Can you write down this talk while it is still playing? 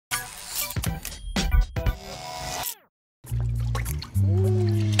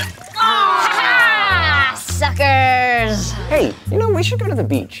Hey, you know, we should go to the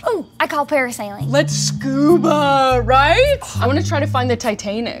beach. Ooh, I call parasailing. Let's scuba, right? I want to try to find the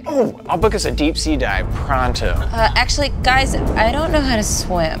Titanic. Oh, I'll book us a deep sea dive pronto. Actually, guys, I don't know how to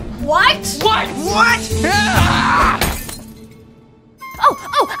swim. What? What?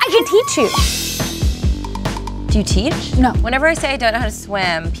 Oh, I can teach you. Do you teach? No. Whenever I say I don't know how to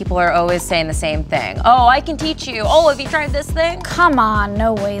swim, people are always saying the same thing. Oh, I can teach you. Oh, have you tried this thing? Come on,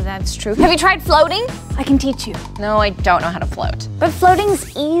 no way that's true. Have you tried floating? I can teach you. No, I don't know how to float. But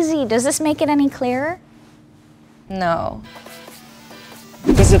floating's easy. Does this make it any clearer? No.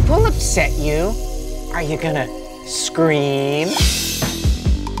 Does the pool upset you? Are you gonna scream?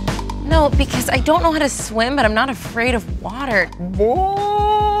 No, because I don't know how to swim, but I'm not afraid of water.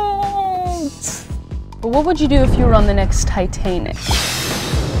 But what would you do if you were on the next Titanic?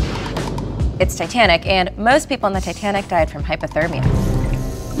 It's Titanic, and most people on the Titanic died from hypothermia.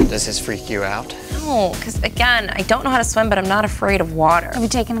 Does this freak you out? No, because again, I don't know how to swim, but I'm not afraid of water. Have you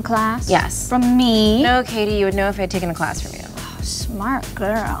taken a class? Yes. From me? No, Katie, you would know if I had taken a class from you. Smart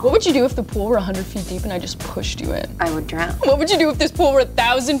girl. What would you do if the pool were 100 feet deep and I just pushed you in? I would drown. What would you do if this pool were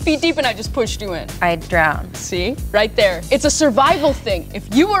 1,000 feet deep and I just pushed you in? I'd drown. See? Right there. It's a survival thing.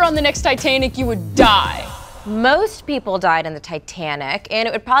 If you were on the next Titanic, you would die. Most people died in the Titanic, and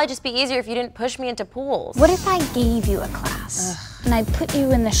it would probably just be easier if you didn't push me into pools. What if I gave you a class and I put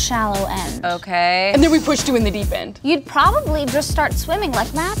you in the shallow end? Okay. And then we pushed you in the deep end. You'd probably just start swimming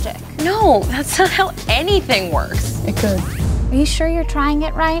like magic. No, that's not how anything works. It could. Are you sure you're trying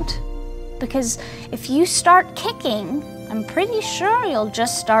it right? Because if you start kicking, I'm pretty sure you'll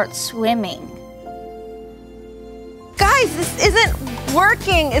just start swimming. Guys, this isn't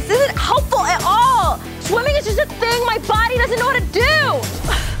working. This isn't helpful at all. Swimming is just a thing my body doesn't know how to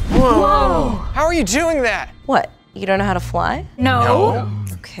do. Whoa! How are you doing that? What? You don't know how to fly? No.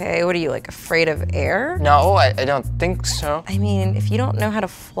 Okay, what are you, like, afraid of air? No, I don't think so. I mean, if you don't know how to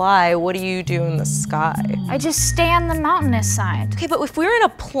fly, what do you do in the sky? I just stay on the mountainous side. Okay, but if we were in a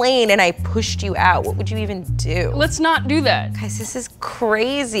plane and I pushed you out, what would you even do? Let's not do that. Guys, this is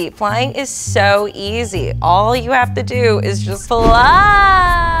crazy. Flying is so easy. All you have to do is just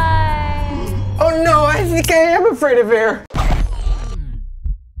fly. Oh no, I think I am afraid of air.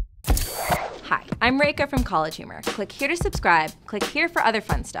 Hi, I'm Rekha from College Humor. Click here to subscribe, click here for other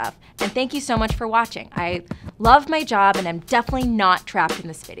fun stuff, and thank you so much for watching. I love my job and I'm definitely not trapped in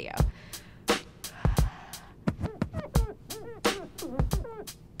this video.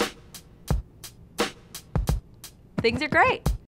 Things are great.